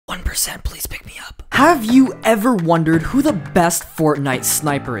1%, please pick me up. Have you ever wondered who the best Fortnite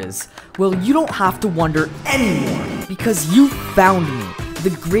sniper is? Well, you don't have to wonder anymore, because you found me, the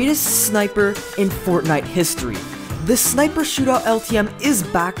greatest sniper in Fortnite history. The Sniper Shootout LTM is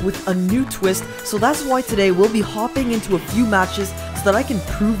back with a new twist, so that's why today we'll be hopping into a few matches so that I can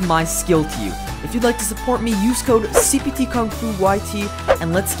prove my skill to you. If you'd like to support me, use code CptKungFuYT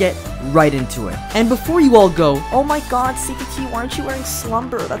and let's get right into it. And before you all go, oh my god, CPT, why aren't you wearing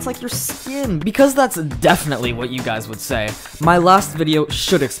Slumber? That's like your skin. Because that's definitely what you guys would say. My last video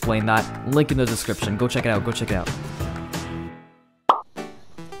should explain that. Link in the description. Go check it out. Go check it out.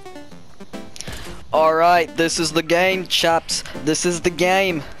 Alright, this is the game, chaps. This is the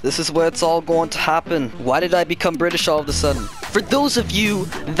game. This is where it's all going to happen. Why did I become British all of a sudden? For those of you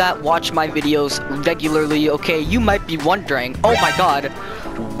that watch my videos regularly, okay, you might be wondering, oh my god,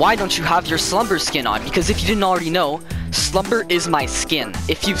 why don't you have your Slumber skin on? Because if you didn't already know, Slumber is my skin.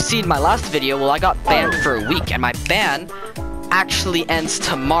 If you've seen my last video, well, I got banned for a week, and my ban actually ends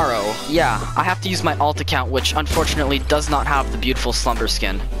tomorrow. Yeah, I have to use my alt account, which unfortunately does not have the beautiful Slumber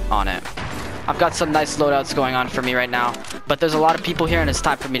skin on it. I've got some nice loadouts going on for me right now, but there's a lot of people here and it's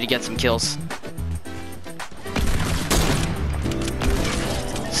time for me to get some kills.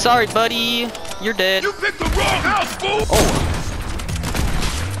 Sorry, buddy. You're dead. You picked the wrong house, fool! Oh.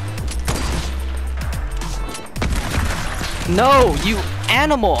 No, you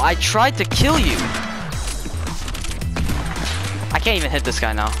animal! I tried to kill you! I can't even hit this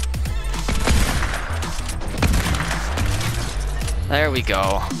guy now. There we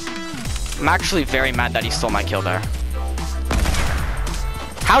go. I'm actually very mad that he stole my kill there.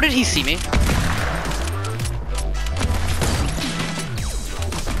 How did he see me?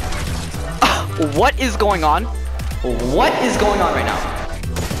 What is going on? What is going on right now?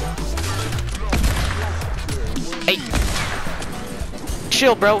 Hey.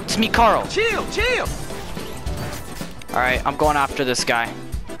 Chill, bro. It's me, Carl. Chill, chill! Alright, I'm going after this guy.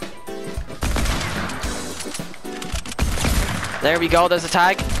 There we go. There's a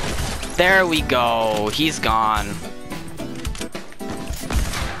tag. There we go. He's gone.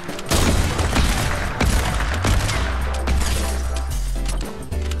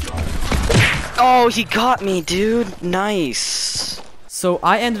 Oh, he got me, dude. Nice. So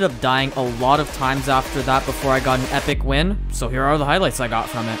I ended up dying a lot of times after that before I got an epic win. So here are the highlights I got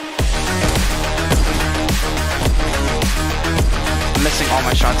from it. I'm missing all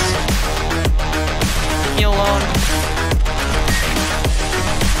my shots. Leave me alone.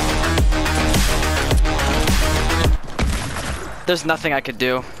 There's nothing I could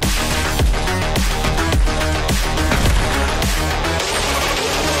do.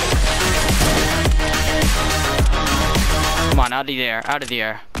 Come on, out of the air, out of the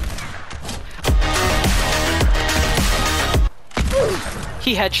air.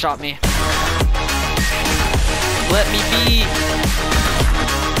 He headshot me. Let me be.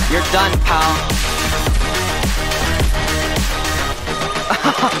 You're done, pal.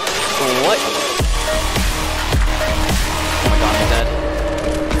 What? Oh my god, I'm dead.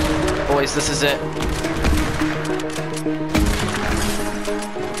 Boys, this is it.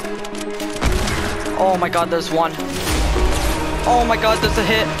 Oh my god, there's one. Oh my god, there's a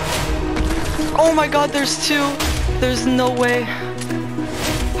hit. Oh my god, there's two. There's no way.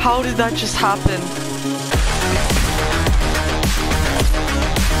 How did that just happen?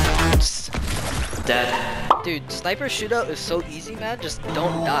 Just dead. Dude, Sniper Shootout is so easy, man. Just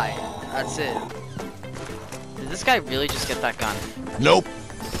don't die. That's it. Did this guy really just get that gun? Nope.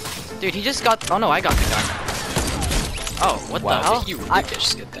 Dude, he just got. Oh no, I got the gun. Oh, what the hell? You really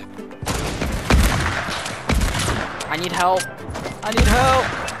just get that. I need help. I need help.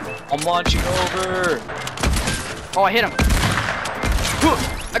 I'm launching over. Oh, I hit him.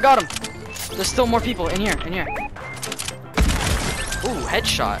 I got him. There's still more people in here. In here. Ooh,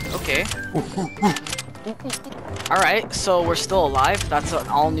 headshot. Okay. All right, so we're still alive. That's an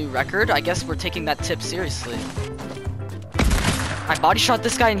all-new record. I guess we're taking that tip seriously. I body shot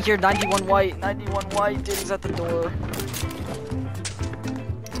this guy in here. 91 white. 91 white. Dude, he's at the door.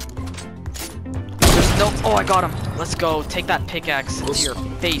 There's no. Oh, I got him. Let's go. Take that pickaxe to your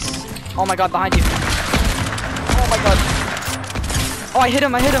face. Oh my god, behind you. Oh my god. Oh, I hit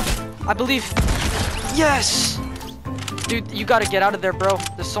him. I hit him. I believe. Yes. Dude, you gotta get out of there, bro.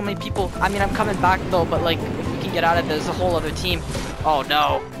 There's so many people. I mean, I'm coming back though, but like, if we can get out of there, there's a whole other team. Oh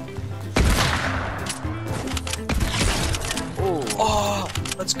no. Oh,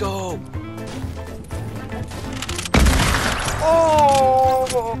 let's go.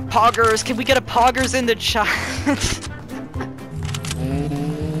 Oh, poggers. Can we get a poggers in the chat?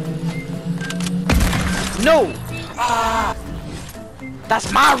 No. Ah. That's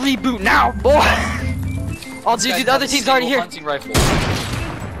my reboot now, boy. Oh, dude, the other team's already here. Hunting rifle.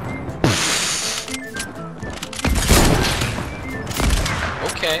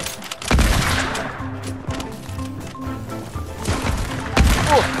 Okay.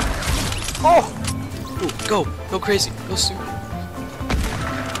 Oh! Oh! Ooh, go crazy, go soon.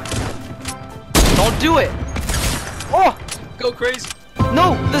 Don't do it. Oh! Go crazy.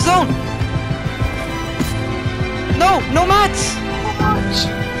 No, the zone. No mats. Launch.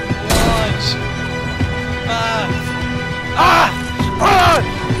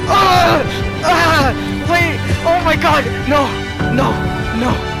 Wait. Oh my god. No.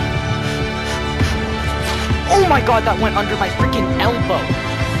 Oh my god, that went under my freaking elbow.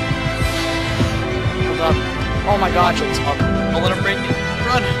 Hold up. Oh my god. Don't let him break it.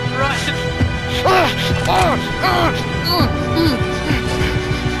 Run.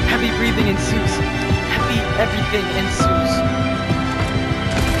 Heavy breathing ensues. Heavy everything ensues.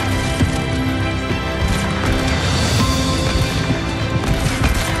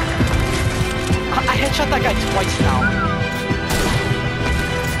 I headshot that guy twice now.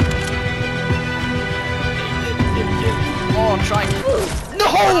 Oh, I'm trying.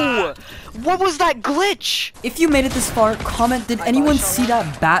 No! What was that glitch? If you made it this far, comment, did anyone see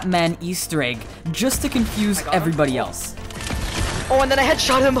that Batman Easter egg, just to confuse everybody else. Oh, and then I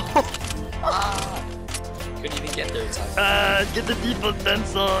headshot him. Couldn't even get there in time. Get the default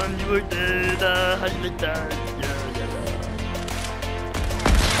dance on. You were dead. How do you make that?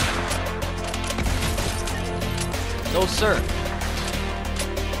 No, sir.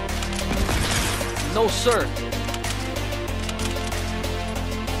 No, sir.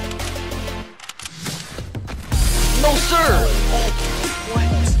 No, sir. What?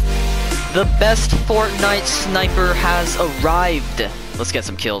 The best Fortnite sniper has arrived. Let's get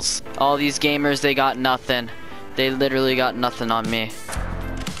some kills. All these gamers, they got nothing. They literally got nothing on me.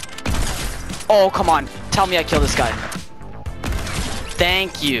 Oh, come on. Tell me I killed this guy.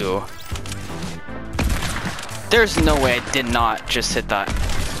 Thank you. There's no way I did not just hit that.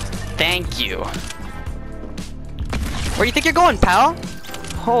 Thank you. Where do you think you're going, pal?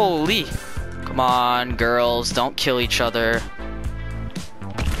 Holy. Come on, girls. Don't kill each other.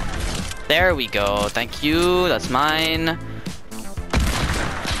 There we go. Thank you. That's mine.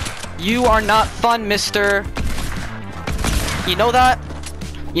 You are not fun, mister. You know that?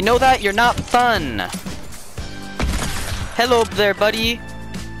 You know that? You're not fun. Hello there, buddy.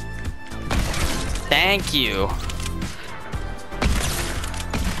 Thank you.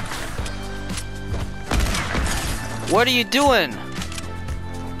 What are you doing?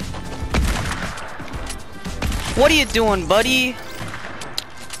 What are you doing, buddy?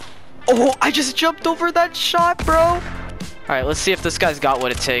 Oh, I just jumped over that shot, bro. Alright, let's see if this guy's got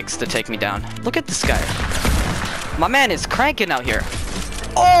what it takes to take me down. Look at this guy. My man is cranking out here.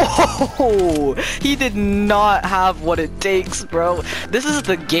 Oh, he did not have what it takes, bro. This is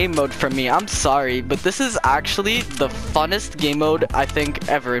the game mode for me. I'm sorry, but this is actually the funnest game mode I think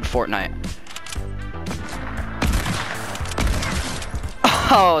ever in Fortnite.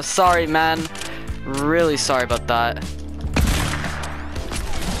 Oh, sorry, man. Really sorry about that.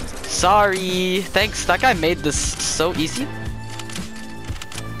 Sorry. Thanks. That guy made this so easy.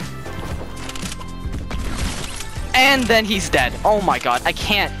 And then he's dead. Oh my god. I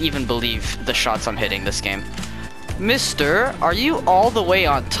can't even believe the shots I'm hitting this game. Mister, are you all the way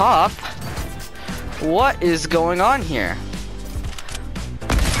on top? What is going on here?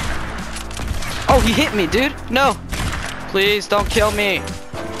 Oh, he hit me, dude. No. Please don't kill me.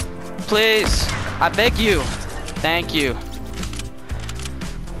 Please. I beg you. Thank you.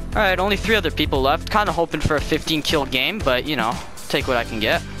 Alright, only 3 other people left. Kind of hoping for a 15 kill game, but you know, take what I can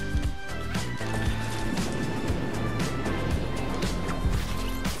get.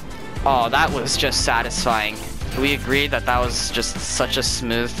 Oh, that was just satisfying. We agreed that that was just such a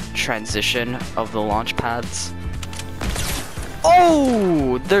smooth transition of the launch pads.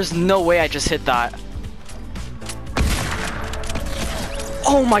 Oh, there's no way I just hit that.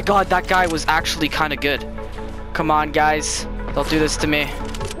 Oh my god, that guy was actually kind of good. Come on, guys. Don't do this to me.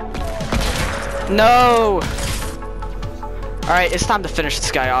 No! Alright, it's time to finish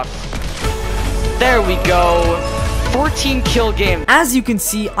this guy off. There we go. 14 kill game. As you can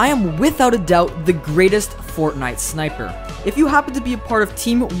see, I am without a doubt the greatest Fortnite sniper. If you happen to be a part of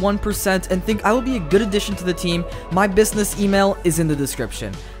Team 1% and think I will be a good addition to the team, my business email is in the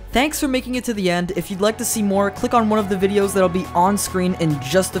description. Thanks for making it to the end. If you'd like to see more, click on one of the videos that'll be on screen in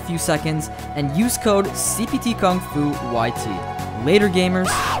just a few seconds and use code CptKungFuYT. Later, gamers.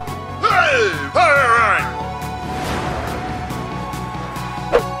 Hey!